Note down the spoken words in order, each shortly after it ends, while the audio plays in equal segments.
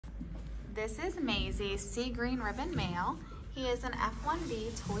This is Mayzies Sea Green Ribbon Male. He is an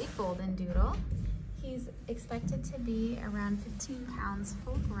F1B toy golden doodle. He's expected to be around 15 pounds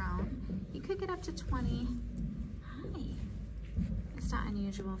full grown. You could get up to 20. Hi. It's not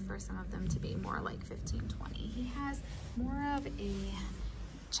unusual for some of them to be more like 15, 20. He has more of a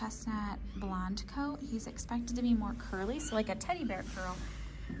chestnut blonde coat. He's expected to be more curly, so like a teddy bear curl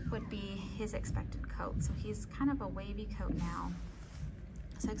would be his expected coat. So he's kind of a wavy coat now.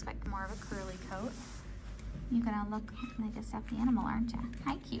 So expect more of a curly coat. You're gonna look like a stuffed animal, aren't you?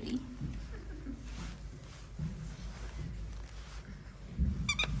 Hi, cutie.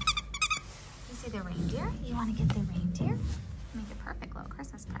 You see the reindeer? You wanna get the reindeer? Make a perfect little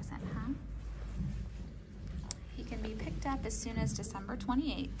Christmas present, huh? He can be picked up as soon as December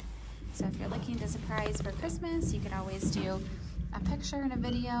 28th. So if you're looking to surprise for Christmas, you could always do a picture and a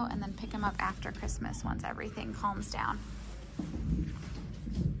video and then pick him up after Christmas once everything calms down.